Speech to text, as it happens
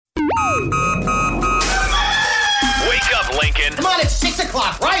trucking. Come on, it's 6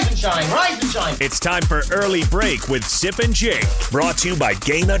 o'clock. Rise and shine, rise and shine. It's time for Early Break with Sip and Jake. Brought to you by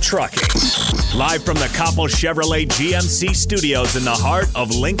Gaina Trucking. Live from the Coppel Chevrolet GMC studios in the heart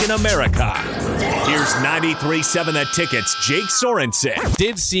of Lincoln, America. Here's 93.7 The Ticket's Jake Sorensen.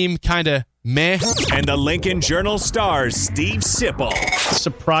 Did seem kind of meh. And the Lincoln Journal-Star's Steve Sipple.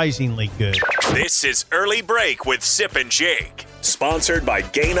 Surprisingly good. This is Early Break with Sip and Jake. Sponsored by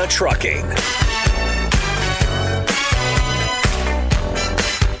Gaina Trucking.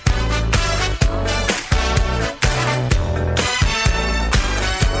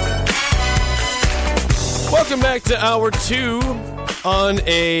 Welcome back to Hour 2 on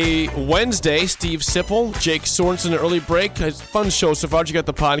a Wednesday. Steve Sipple, Jake Sorensen, Early Break. It's a fun show so far. You got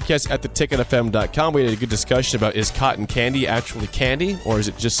the podcast at theticketfm.com. We had a good discussion about, is cotton candy actually candy, or is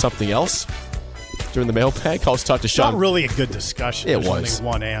it just something else? During the mailbag, I was talking to Sean. Not really a good discussion. It There's was. only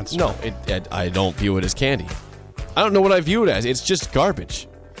one answer. No, I don't view it as candy. I don't know what I view it as. It's just garbage.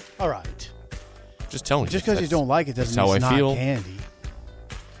 All right. Just telling you. Just because you don't like it doesn't mean how it's I not feel. candy.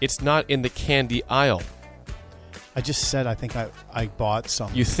 It's not in the candy aisle. I just said I think I bought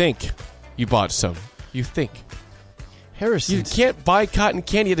some. You think you bought some. You think. Harrison. You can't buy cotton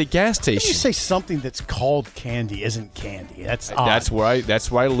candy at a gas How can station. you say something that's called candy isn't candy? That's odd.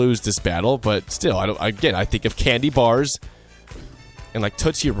 That's where I lose this battle. But still, I think of candy bars and like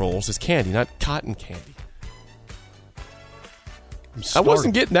Tootsie Rolls as candy, not cotton candy. I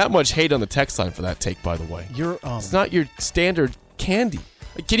wasn't getting that much hate on the text line for that take, by the way. It's not your standard candy.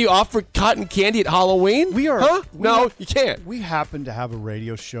 Can you offer cotton candy at Halloween? No, you can't. We happen to have a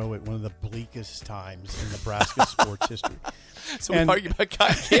radio show at one of the bleakest times in Nebraska sports history. So we argue about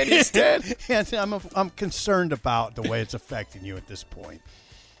cotton candy instead. And I'm concerned about the way it's affecting you at this point.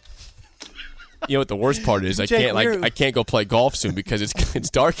 You know what the worst part is? I can't go play golf soon because it's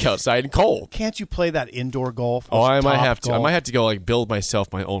dark outside and cold. Can't you play that indoor golf? Oh, I might have to. I might have to go build myself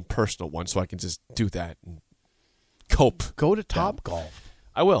my own personal one so I can just do that and cope. Go to Top Golf.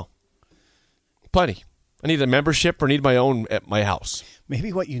 I will. Plenty. I need a membership or need my own at my house.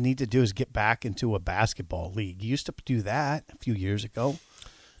 Maybe what you need to do is get back into a basketball league. You used to do that a few years ago.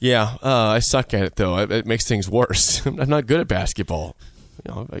 Yeah, I suck at it though. It makes things worse. I'm not good at basketball.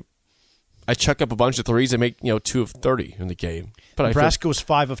 I chuck up a bunch of threes and make 2 of 30 in the game. But Nebraska was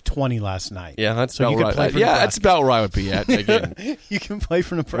 5 of 20 last night. Yeah, that's about right. That's about where I would be at again. You can play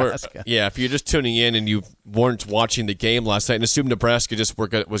for Nebraska. If you're just tuning in and you weren't watching the game last night and assumed Nebraska just was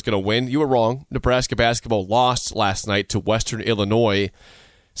going to win, you were wrong. Nebraska basketball lost last night to Western Illinois,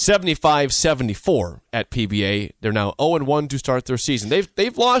 75-74 at PBA. They're now 0-1 to start their season.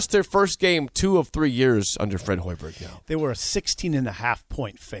 They've lost their first game 2 of 3 years under Fred Hoiberg now. They were a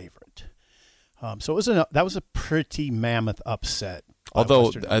 16.5-point favorite. So that was a pretty mammoth upset.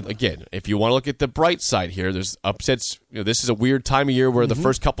 Although, again, if you want to look at the bright side here, there's upsets. This is a weird time of year where the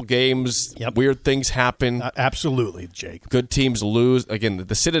first couple games, weird things happen. Absolutely, Jake. Good teams lose. Again,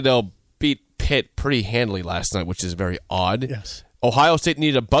 the Citadel beat Pitt pretty handily last night, which is very odd. Yes. Ohio State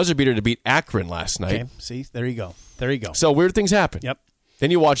needed a buzzer beater to beat Akron last night. Okay, see, there you go. So weird things happen. Yep.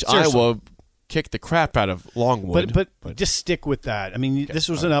 Then you watch Seriously. Iowa kick the crap out of Longwood. But just stick with that. I mean, this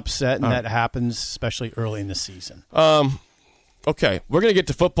was an upset, and that happens especially early in the season. Okay, we're going to get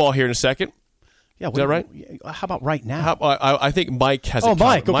to football here in a second. Yeah, is that right? How about right now? I think Mike has a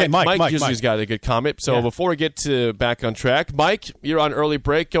comment. Mike. Okay, Mike usually's got a good comment. So before we get to back on track, Mike, you're on early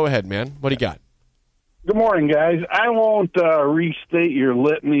break. Go ahead, man. What do you got? Good morning, guys. I won't restate your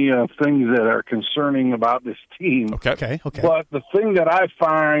litany of things that are concerning about this team. Okay. But the thing that I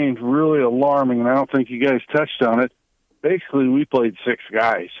find really alarming, and I don't think you guys touched on it, basically we played 6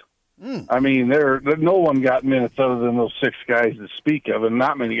 guys. I mean, no one got minutes other than those 6 guys to speak of, and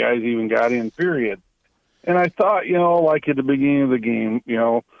not many guys even got in, period. And I thought, like at the beginning of the game,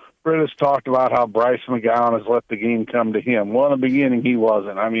 Britt has talked about how Bryce McGowan has let the game come to him. Well, in the beginning, he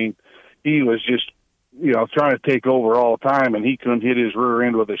wasn't. I mean, he was just trying to take over all the time, and he couldn't hit his rear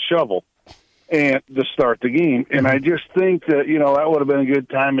end with a shovel and to start the game. And I just think that, that would have been a good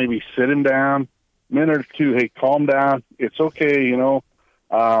time, maybe sit him down, minute or two, hey, calm down. It's okay,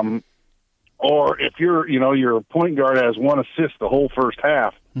 or if your point guard has 1 assist the whole first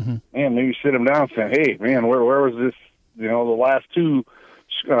half, and maybe sit him down saying, hey, man, where was this, the last 2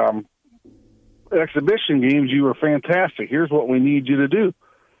 exhibition games, you were fantastic. Here's what we need you to do.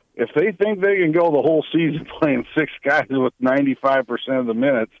 If they think they can go the whole season playing 6 guys with 95% of the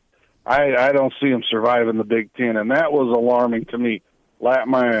minutes, I don't see them surviving the Big Ten, and that was alarming to me.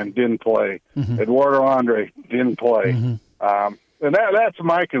 Latman didn't play. Eduardo Andre didn't play. And that's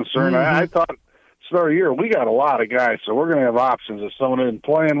my concern. I thought start of the year we got a lot of guys, so we're going to have options. If someone isn't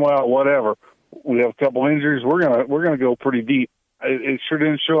playing well, whatever, we have a couple injuries. We're gonna go pretty deep. It sure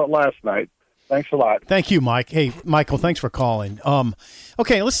didn't show up last night. Thanks a lot. Thank you, Mike. Hey, Michael, thanks for calling.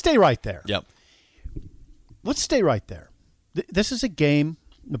 Okay, let's stay right there. Yep. Let's stay right there. This is a game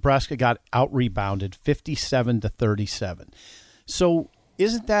Nebraska got out-rebounded 57-37. So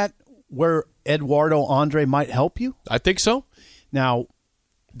isn't that where Eduardo Andre might help you? I think so. Now,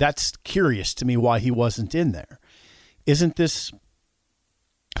 that's curious to me why he wasn't in there. Isn't this?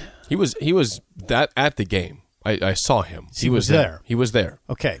 He was that at the game. I saw him. He was there. He was there.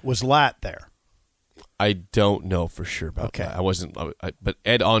 Okay. Was Lat there? I don't know for sure about that. I wasn't, but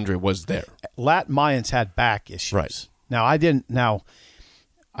Ed Andre was there. Lat Mayans had back issues. Right. Now I didn't. Now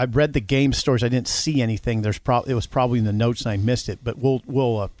I read the game stories. I didn't see anything. It was probably in the notes and I missed it. But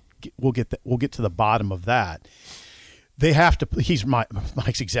we'll get to the bottom of that. They have to.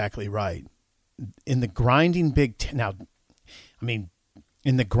 Mike's exactly right. In the grinding Big Ten now, I mean,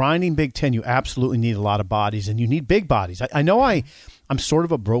 in the grinding Big Ten, you absolutely need a lot of bodies, and you need big bodies. I know I'm sort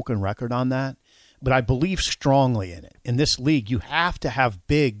of a broken record on that, but I believe strongly in it. In this league, you have to have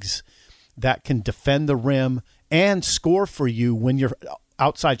bigs that can defend the rim and score for you when your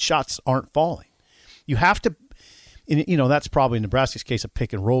outside shots aren't falling. You have to, that's probably in Nebraska's case a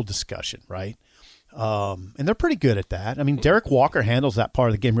pick and roll discussion, right? And they're pretty good at that. I mean, Derek Walker handles that part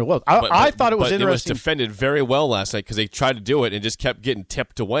of the game real well. I thought it was interesting. It was defended very well last night because they tried to do it and just kept getting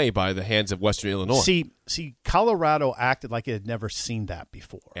tipped away by the hands of Western Illinois. See, Colorado acted like it had never seen that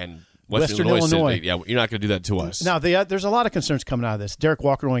before. And Western Illinois said, you're not going to do that to us. Now, there's a lot of concerns coming out of this. Derek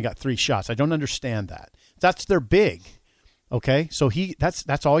Walker only got 3 shots. I don't understand that. That's their big. Okay, so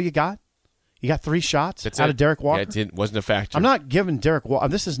that's all you got? You got 3 shots out of Derek Walker? Yeah, it wasn't a factor. I'm not giving Derek Walker.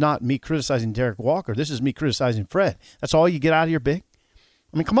 This is not me criticizing Derek Walker. This is me criticizing Fred. That's all you get out of your big?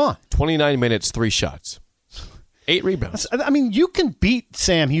 I mean, come on. 29 minutes, 3 shots. 8 rebounds. I mean, you can beat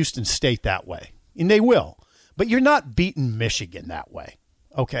Sam Houston State that way, and they will. But you're not beating Michigan that way,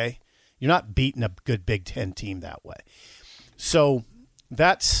 okay? You're not beating a good Big Ten team that way. So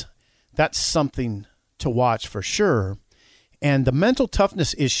that's something to watch for sure. And the mental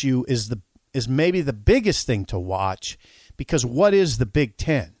toughness issue is maybe the biggest thing to watch, because what is the Big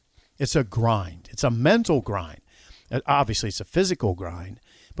Ten? It's a grind. It's a mental grind. Obviously, it's a physical grind.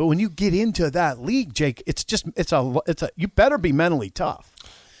 But when you get into that league, Jake, you better be mentally tough.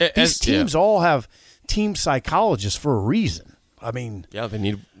 These teams all have team psychologists for a reason. I mean, yeah, they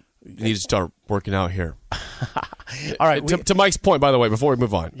need to start working out here. All right. To Mike's point, by the way, before we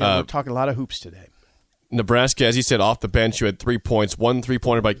move on, we're talking a lot of hoops today. Nebraska, as you said, off the bench, you had 3 points, 1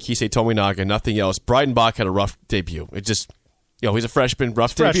 3-pointer by Kisei Tominaga, nothing else. Breidenbach had a rough debut. It just, he's a freshman,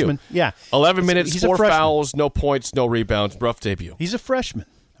 rough debut. Freshman, yeah. 11 minutes, 4 fouls, no points, no rebounds, rough debut. He's a freshman.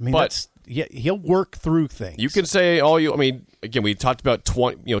 I mean, he'll work through things. You can say again, we talked about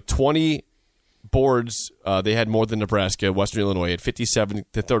 20 boards. They had more than Nebraska. Western Illinois had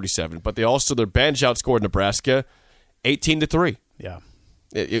 57-37, but their bench outscored Nebraska 18-3. Yeah.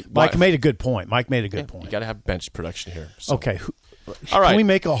 Mike made a good point. You got to have bench production here. So. Okay. All right. Can we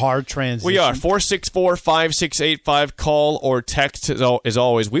make a hard transition? We are. 464-5685. Call or text as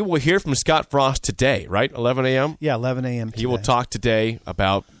always. We will hear from Scott Frost today, right? 11 a.m.? Yeah, 11 a.m. today. He will talk today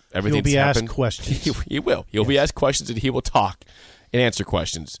about everything that's happened. He'll be asked questions. He will. He'll be asked questions, and he will talk and answer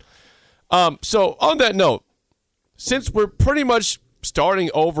questions. So on that note, since we're pretty much starting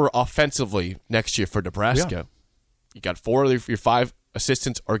over offensively next year for Nebraska, you got 4 of your 5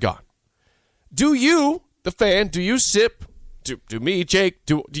 assistants are gone. Do you, the fan, do you Sip, do me, Jake,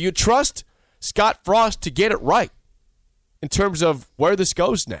 do you trust Scott Frost to get it right in terms of where this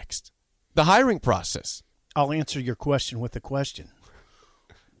goes next? The hiring process. I'll answer your question with a question.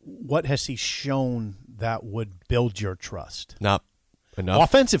 What has he shown that would build your trust? Not enough.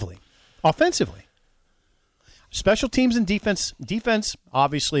 Offensively. Special teams and defense. Defense,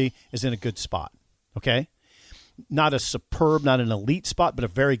 obviously, is in a good spot. Okay? Not a superb, not an elite spot, but a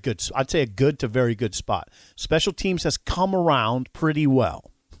very good, I'd say a good to very good spot. Special teams has come around pretty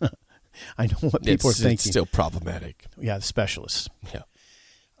well. I know what people are thinking. It's still problematic. Yeah, the specialists. Yeah.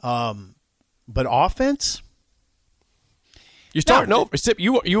 But offense? You're starting over.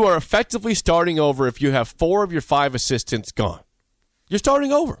 You are effectively starting over if you have 4 of your 5 assistants gone. You're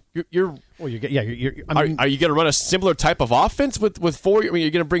starting over. Are you going to run a similar type of offense with 4? I mean,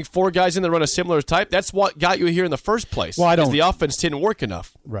 you're going to bring 4 guys in that run a similar type. That's what got you here in the first place. Well, because the offense didn't work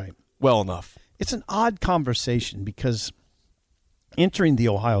enough. Right. Well enough. It's an odd conversation because entering the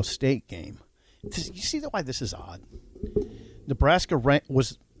Ohio State game, you see why this is odd. Nebraska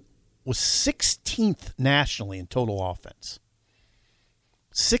was 16th nationally in total offense.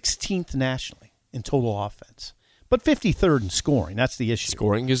 16th nationally in total offense. but 53rd in scoring. That's the issue.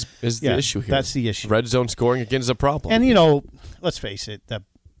 Scoring is the issue here. That's the issue. Red zone scoring, again, is a problem. And, let's face it,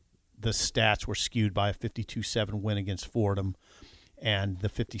 the stats were skewed by a 52-7 win against Fordham and the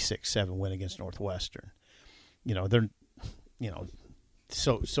 56-7 win against Northwestern.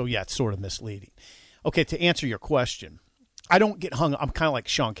 So yeah, it's sort of misleading. Okay, to answer your question, I don't get hung up. I'm kind of like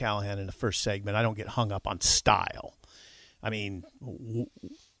Sean Callahan in the first segment. I don't get hung up on style. I mean,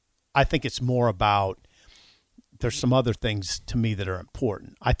 I think it's more about there's some other things to me that are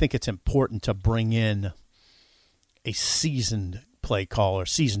important. I think it's important to bring in a seasoned play caller,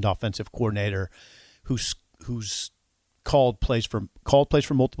 seasoned offensive coordinator who's called plays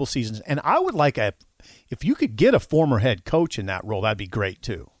for multiple seasons. And I would like if you could get a former head coach in that role, that'd be great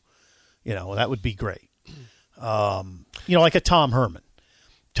too. That would be great. Like a Tom Herman.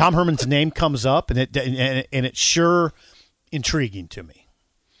 Tom Herman's name comes up, and it's sure intriguing to me.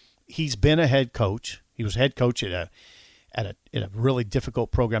 He's been a head coach. He was head coach at a really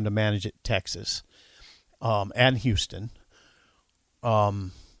difficult program to manage at Texas, and Houston.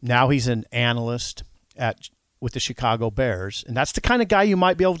 Now he's an analyst with the Chicago Bears, and that's the kind of guy you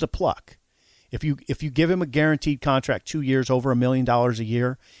might be able to pluck. If you give him a guaranteed contract, 2 years, over $1 million a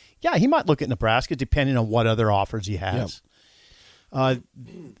year, yeah, he might look at Nebraska depending on what other offers he has. Yep.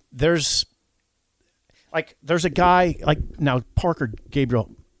 There's a guy now Parker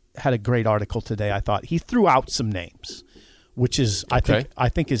Gabriel had a great article today. I thought he threw out some names, which is I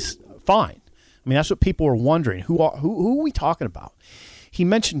think is fine. I mean, that's what people are wondering. Who are we talking about? He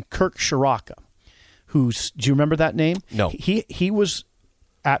mentioned Kirk Shiraka, do you remember that name? No. He was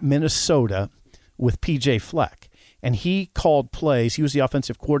at Minnesota with P.J. Fleck, and he called plays. He was the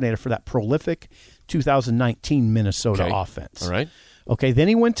offensive coordinator for that prolific 2019 Minnesota offense. All right. Okay, then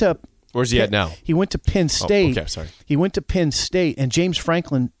he went to Where's he at now? He went to Penn State. Oh, okay, sorry. He went to Penn State, and James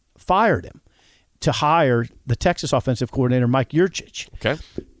Franklin fired him to hire the Texas offensive coordinator, Mike Yurcich. Okay.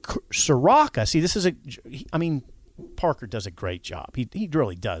 Soraka, Parker does a great job. He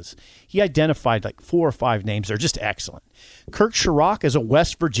really does. He identified 4 or 5 names that are just excellent. Kirk Shiraka is a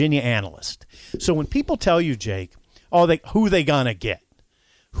West Virginia analyst. So when people tell you, Jake, who they gonna get?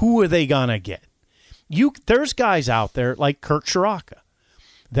 Who are they gonna get? There's guys out there like Kirk Shiraka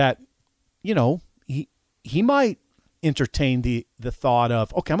that, he might entertain the thought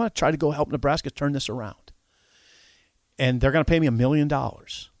of, okay, I'm going to try to go help Nebraska turn this around. And they're going to pay me $1 million.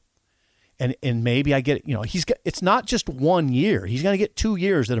 And maybe I get, it's not just 1 year. He's going to get 2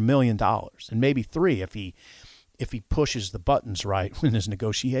 years at $1 million, and maybe 3 if he pushes the buttons right in his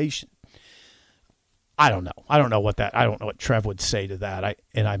negotiation. I don't know. I don't know what Trev would say to that. I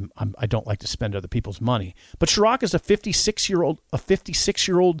don't like to spend other people's money. But Shiraka is a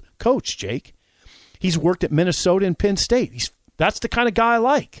 56-year-old coach, Jake. He's worked at Minnesota and Penn State. That's the kind of guy I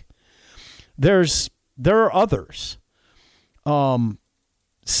like. There are others.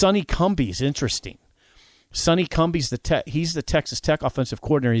 Sonny Cumbie's interesting. Sonny Cumbie's he's the Texas Tech offensive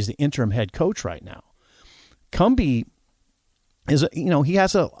coordinator. He's the interim head coach right now. Cumbie is he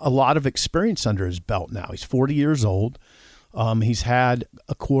has a lot of experience under his belt now. He's 40 years old. He's had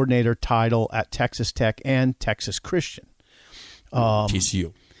a coordinator title at Texas Tech and Texas Christian.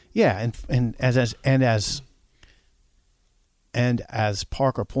 TCU. Yeah, and as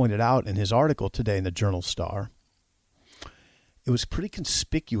Parker pointed out in his article today in the Journal-Star, it was pretty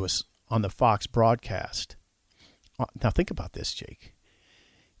conspicuous on the Fox broadcast. Now think about this, Jake.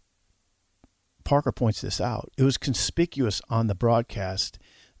 Parker points this out. It was conspicuous on the broadcast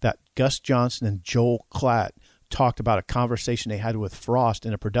that Gus Johnson and Joel Klatt talked about a conversation they had with Frost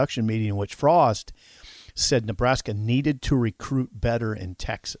in a production meeting in which Frost said Nebraska needed to recruit better in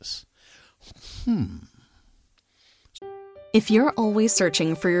Texas. If you're always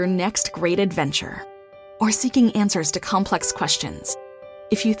searching for your next great adventure or seeking answers to complex questions,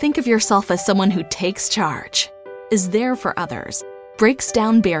 if you think of yourself as someone who takes charge, is there for others, breaks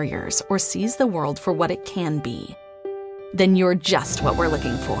down barriers, or sees the world for what it can be, then you're just what we're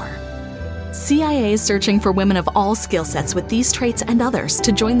looking for. CIA is searching for women of all skill sets with these traits and others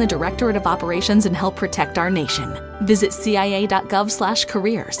to join the Directorate of Operations and help protect our nation. Visit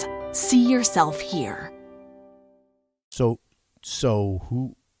cia.gov/careers. See yourself here. So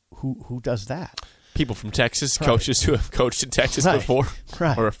who does that? People from Texas, Right. coaches who have coached in Texas Right. before,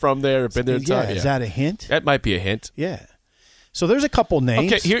 Right. or are from there, been there. Yeah, is that a hint? That might be a hint. Yeah. So there's a couple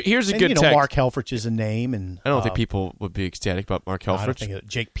names. Okay, here's a And, good text. Mark Helfrich is a name, and I don't think people would be ecstatic about Mark I don't Helfrich. think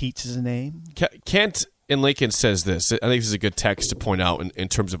Jake Peets is a name. Kent in Lincoln says this. I think this is a good text to point out in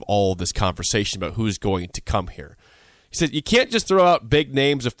terms of all this conversation about who's going to come here. He said, you can't just throw out big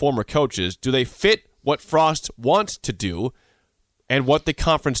names of former coaches. Do they fit what Frost wants to do and what the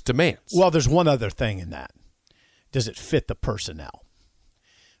conference demands? Well, there's one other thing in that. does it fit the personnel?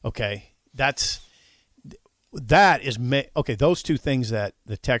 Okay, that is okay. Those two things that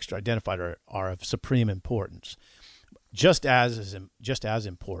the texter identified are of supreme importance. Just as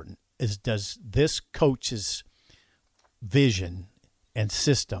important is, does this coach's vision and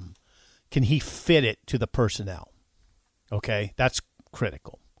system, can he fit it to the personnel? Okay, that's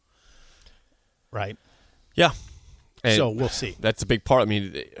critical, right? Yeah. And so we'll see. That's a big part. I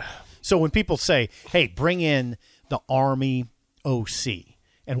mean, so when people say, "Hey, bring in the Army OC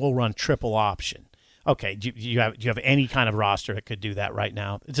and we'll run triple option," okay, do you have any kind of roster that could do that right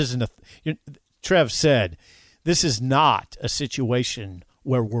now? This isn't Trev said, this is not a situation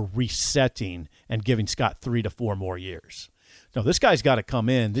where we're resetting and giving Scott 3 to 4 more years. No, this guy's got to come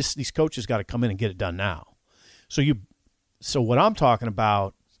in. These coaches got to come in and get it done now. So what I'm talking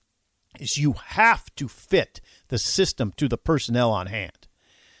about is you have to fit the system to the personnel on hand.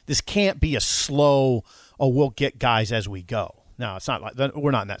 This can't be a slow, we'll get guys as we go. No, it's not like that.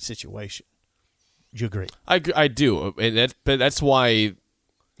 We're not in that situation. Do you agree? I do, but that's why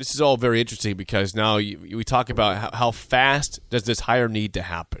this is all very interesting, because now we talk about how fast does this hire need to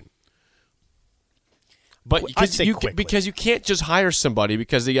happen. But because you can't just hire somebody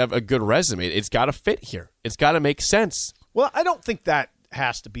because they have a good resume. It's got to fit here. It's got to make sense. Well, I don't think that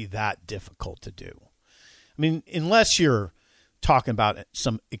has to be that difficult to do. I mean, unless you're talking about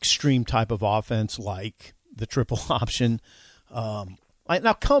some extreme type of offense like the triple option. Now,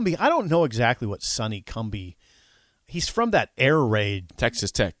 Cumbie, I don't know exactly what Sonny Cumbie. He's from that air raid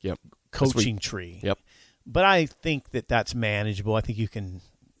Texas Tech, yep, coaching tree. Yep. But I think that's manageable. I think you can,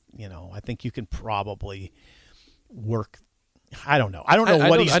 I think you can probably work. I don't know. I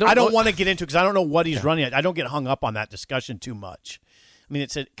don't want to get into, because I don't know what he's running at. I don't get hung up on that discussion too much. I mean,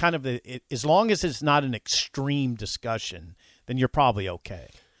 it's a kind of as long as it's not an extreme discussion, then you're probably okay.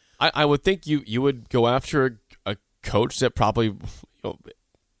 I would think you would go after a coach that probably,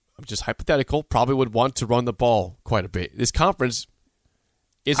 just hypothetical, probably would want to run the ball quite a bit. This conference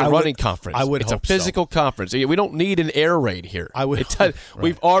is a running conference. It's a physical conference. We don't need an air raid here.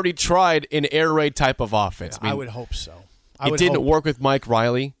 We've already tried an air raid type of offense. I would hope so. It didn't work with Mike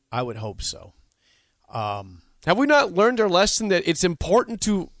Riley. I would hope so. Have we not learned our lesson that it's important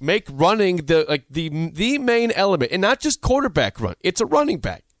to make running the main element, and not just quarterback run? It's a running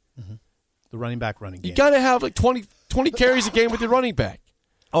back. Mm-hmm. The running back running game. You got to have 20 carries a game with your running back.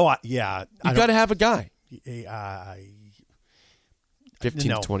 Oh, yeah. You got to have a guy.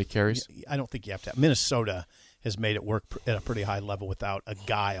 15 to 20 carries. I don't think you have to. Minnesota has made it work at a pretty high level without a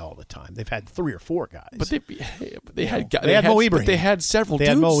guy all the time. They've had 3 or 4 guys. But they had Mo Ibrahim. But they had several dudes.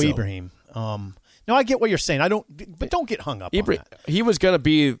 They had Mo Ibrahim. No, I get what you're saying. But don't get hung up on that. He was going to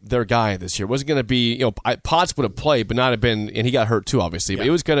be their guy this year. It wasn't going to be, Potts would have played, but not have been, and he got hurt too, obviously. Yeah. But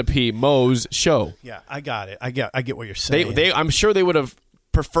it was going to be Mo's show. Yeah, I got it. I get what you're saying. I'm sure they would have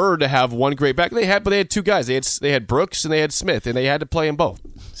preferred to have one great back. They had 2 guys. They had Brooks and they had Smith, and they had to play them both.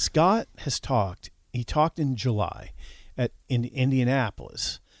 Scott has talked. He talked in July in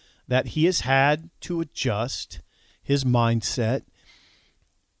Indianapolis that he has had to adjust his mindset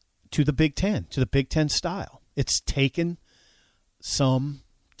to the Big Ten style. It's taken some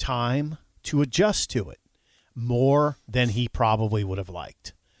time to adjust to it, more than he probably would have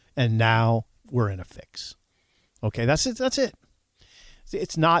liked. And now we're in a fix. Okay, that's it.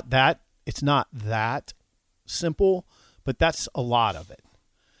 It's not that simple, but that's a lot of it.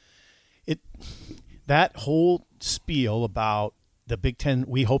 That whole spiel about the Big Ten,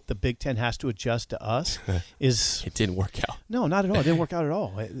 we hope the Big Ten has to adjust to us, is... It didn't work out. No, not at all. It didn't work out at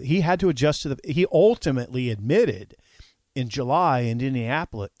all. He had to adjust to he ultimately admitted in July in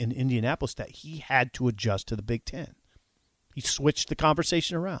Indianapolis that he had to adjust to the Big Ten. He switched the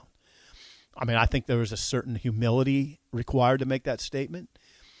conversation around. I mean, I think there was a certain humility required to make that statement.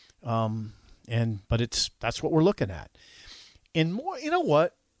 But that's what we're looking at. And more, you know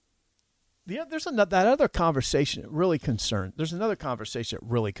what? There's that other conversation that really concerns. There's another conversation that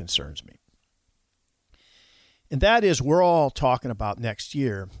really concerns me, and that is we're all talking about next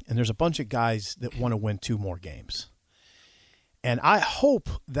year, and there's a bunch of guys that want to win 2 more games, and I hope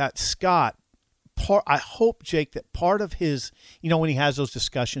that Scott. I hope, Jake, that part of his, when he has those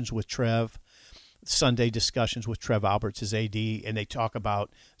discussions with Trev, Sunday discussions with Trev Alberts, his AD, and they talk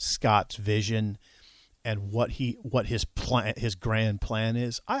about Scott's vision and what his plan, his grand plan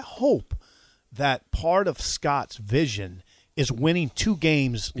is. I hope that part of Scott's vision is winning 2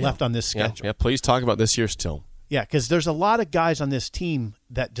 games left on this schedule. Yeah, please talk about this year still. Yeah, because there's a lot of guys on this team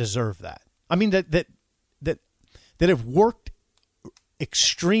that deserve that. I mean, that have worked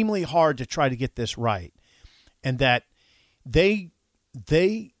extremely hard to try to get this right, and that they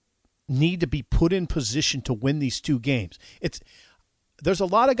need to be put in position to win these 2 games. There's a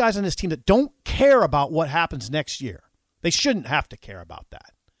lot of guys on this team that don't care about what happens next year. They shouldn't have to care about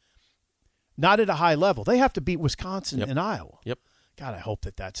that. Not at a high level. They have to beat Wisconsin and Iowa. Yep. God, I hope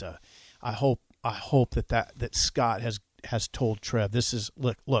I hope that Scott has told Trev, this is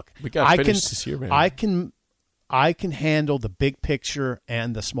look. We got to finish this year, man. I can handle the big picture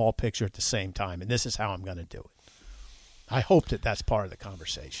and the small picture at the same time, and this is how I'm going to do it. I hope that's part of the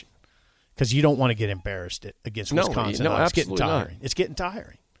conversation, because you don't want to get embarrassed against Wisconsin. No, it's getting absolutely tiring. It's getting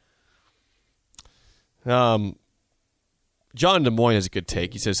tiring. John Des Moines has a good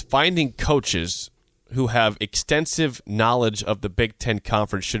take. He says finding coaches who have extensive knowledge of the Big Ten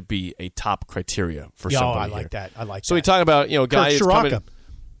Conference should be a top criteria for somebody. I like that. So we talk about a guy who's coming.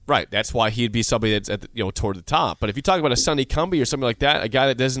 Right, that's why he'd be somebody that's at toward the top. But if you talk about a Sonny Cumbie or something like that, a guy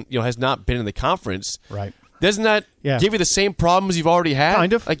that doesn't has not been in the conference, right? Doesn't that give you the same problems you've already had?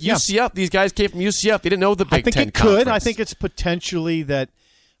 Kind of. Like UCF, these guys came from UCF. They didn't know the Big Ten Conference. I think it could. I think it's potentially that.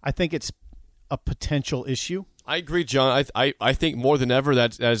 I think it's a potential issue. I agree, John. I think more than ever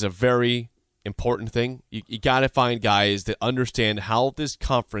that is a very important thing. You got to find guys that understand how this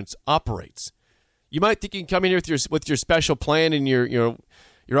conference operates. You might think you can come in here with your special plan and your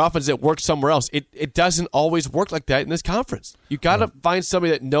offense that works somewhere else. It doesn't always work like that in this conference. You got to find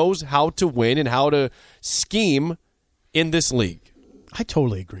somebody that knows how to win and how to scheme in this league. I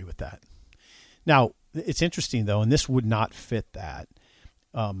totally agree with that. Now, it's interesting, though, and this would not fit that.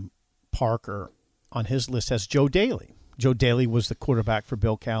 Parker, on his list, has Joe Daly. Joe Daly was the quarterback for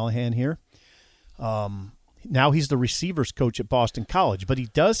Bill Callahan here. Now he's the receivers coach at Boston College, but he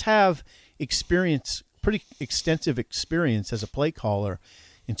does have experience, pretty extensive experience as a play caller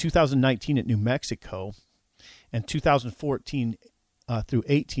in 2019 at New Mexico and 2014 through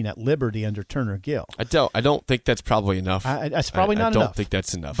 18 at Liberty under Turner Gill. I don't think that's probably enough. That's probably not enough. I don't think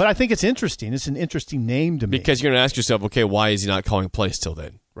that's enough. But I think it's interesting. It's an interesting name to me. Because you're going to ask yourself, okay, why is he not calling plays till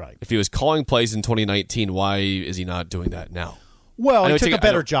then? Right. If he was calling plays in 2019, why is he not doing that now? Well, he took a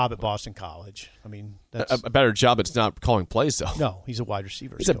better job at Boston College. I mean, that's a better job. It's not calling plays, though. No, he's a wide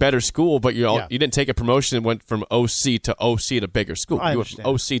receiver. It's a better school, but you didn't take a promotion and went from OC to OC at a bigger school. I you went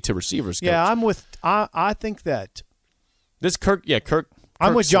understand. from OC to receivers coach. Yeah, I think that this Kirk.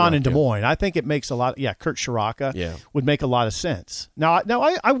 I'm with John in Des Moines. I think it makes a lot. Kurt Shiraka would make a lot of sense. Now,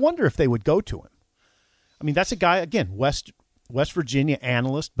 I wonder if they would go to him. I mean, that's a guy, again, West Virginia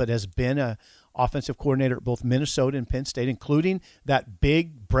analyst, but has been a offensive coordinator at both Minnesota and Penn State, including that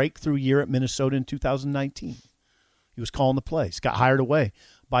big breakthrough year at Minnesota in 2019. He was calling the plays, got hired away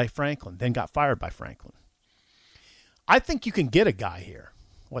by Franklin, then got fired by Franklin. I think you can get a guy here.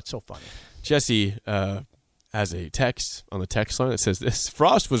 What's so funny? Jesse has a text on the text line that says this: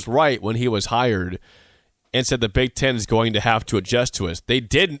 Frost was right when he was hired and said the Big Ten is going to have to adjust to us. They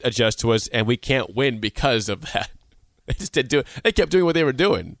didn't adjust to us, and we can't win because of that. They just didn't do it. They kept doing what they were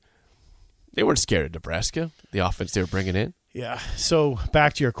doing. They weren't scared of Nebraska, the offense they were bringing in. Yeah. So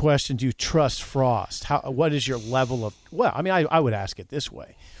back to your question, do you trust Frost? What is your level of – well, I mean, I would ask it this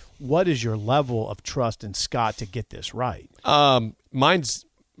way. What is your level of trust in Scott to get this right? Mine's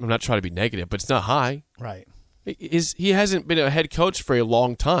 – I'm not trying to be negative, but it's not high. Right. He hasn't been a head coach for a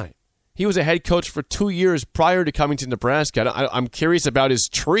long time. He was a head coach for 2 years prior to coming to Nebraska. I'm curious about his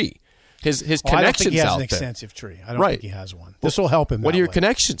tree, his connections out there. I don't think he has an extensive tree. I don't think he has one. This will help him. What are your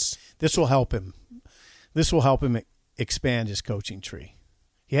connections? This will help him. This will help him expand his coaching tree.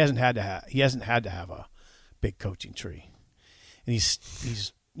 He hasn't had to have a big coaching tree, and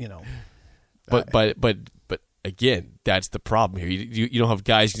he's But again, that's the problem here. You don't have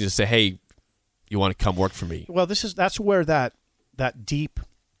guys who can just say, "Hey, you want to come work for me?" Well, that's where that deep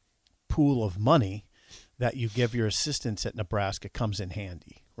pool of money that you give your assistants at Nebraska comes in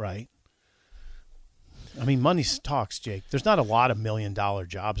handy, right? I mean, money talks, Jake. There's not a lot of $1 million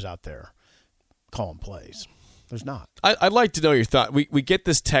jobs out there calling plays. There's not. I'd like to know your thought. We get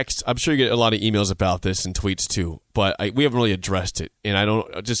this text. I'm sure you get a lot of emails about this and tweets too, but we haven't really addressed it. And I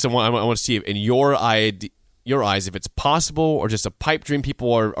want to see if in your eyes, if it's possible or just a pipe dream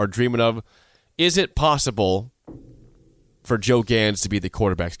people are dreaming of. Is it possible for Joe Gans to be the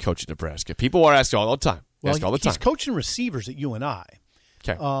quarterback's coach at Nebraska? People are asking all the time. Well, he's coaching receivers at UNI.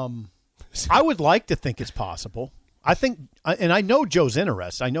 Okay. I would like to think it's possible. I think, and I know Joe's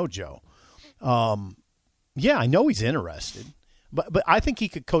interested. I know Joe. Yeah, I know he's interested. But I think he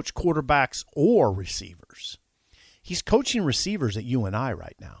could coach quarterbacks or receivers. He's coaching receivers at UNI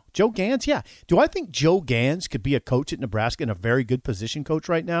right now. Joe Gans, yeah. Do I think Joe Gans could be a coach at Nebraska and a very good position coach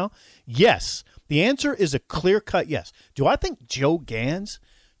right now? Yes. The answer is a clear-cut yes. Do I think Joe Gans,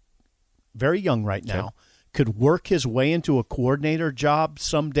 very young right now, could work his way into a coordinator job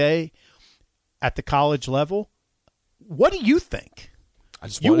someday at the college level. What do you think?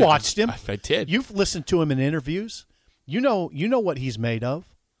 You watched him. I did. You've listened to him in interviews. You know what he's made of.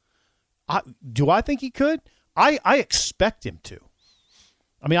 Do I think he could? I expect him to.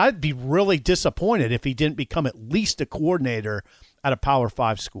 I mean, I'd be really disappointed if he didn't become at least a coordinator at a Power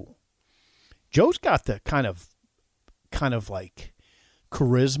 5 school. Joe's got the kind of like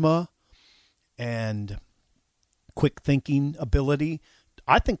charisma and quick thinking ability,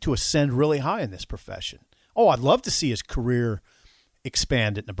 I think, to ascend really high in this profession. Oh, I'd love to see his career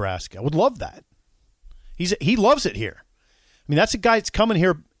expand at Nebraska. I would love that. He loves it here. I mean, that's a guy that's coming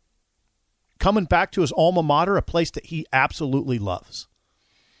back to his alma mater, a place that he absolutely loves.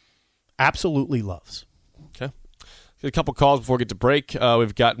 Absolutely loves. Okay. Get a couple calls before we get to break.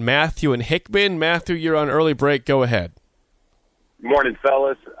 We've got Matthew and Hickman. Matthew, you're on early break. Go ahead. Morning,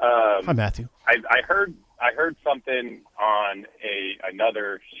 fellas. Hi, Matthew. I heard something on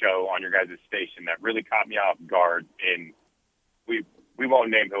another show on your guys' station that really caught me off guard, and we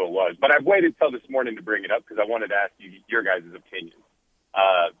won't name who it was, but I've waited till this morning to bring it up because I wanted to ask you your guys' opinion.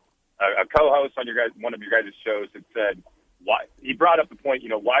 A co-host on one of your guys' shows had said, why he brought up the point,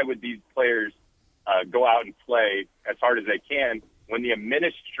 why would these players go out and play as hard as they can when the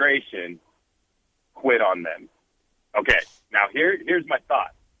administration quit on them? Okay, now here's my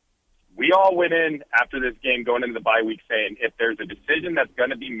thought. We all went in after this game going into the bye week saying if there's a decision that's going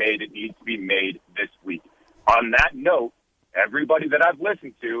to be made, it needs to be made this week. On that note, everybody that I've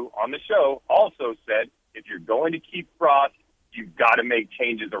listened to on the show also said if you're going to keep Frost, you've got to make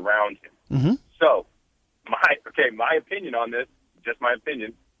changes around him. Mm-hmm. So, my opinion on this, just my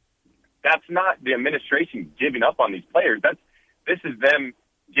opinion, that's not the administration giving up on these players. This is them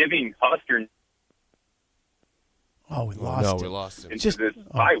giving Husker. Oh, we lost him. Into this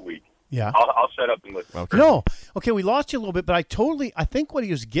bye week. Yeah. I'll shut up and listen. Okay. No. Okay, we lost you a little bit, but I think what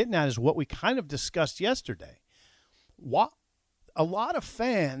he was getting at is what we kind of discussed yesterday. A lot of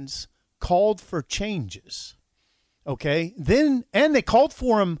fans called for changes. Okay? And they called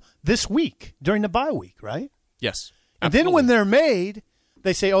for them this week during the bye week, right? Yes. And Absolutely. then when they're made,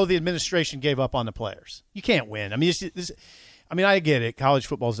 they say, "Oh, the administration gave up on the players." You can't win. I mean, I get it. College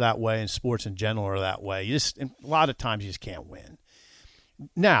football's that way, and sports in general are that way. A lot of times you just can't win.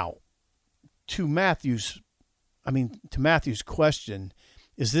 Now, to Matthew's question,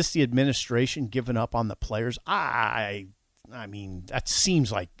 is this the administration giving up on the players? I mean, that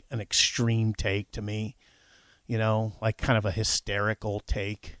seems like an extreme take to me. Like kind of a hysterical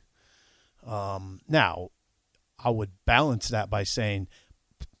take. Now, I would balance that by saying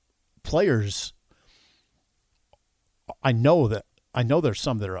players, I know there's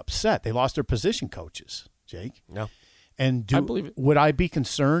some that are upset. They lost their position coaches, Jake. No. And I believe it. Would I be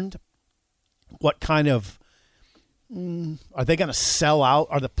concerned? What kind of are they going to sell out?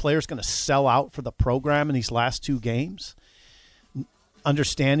 Are the players going to sell out for the program in these last two games?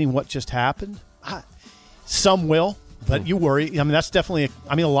 Understanding what just happened? Some will, but you worry. I mean, that's definitely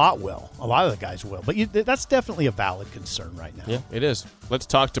a lot will. A lot of the guys will. But that's definitely a valid concern right now. Yeah, it is. Let's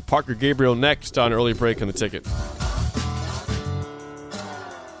talk to Parker Gabriel next on Early Break on the Ticket.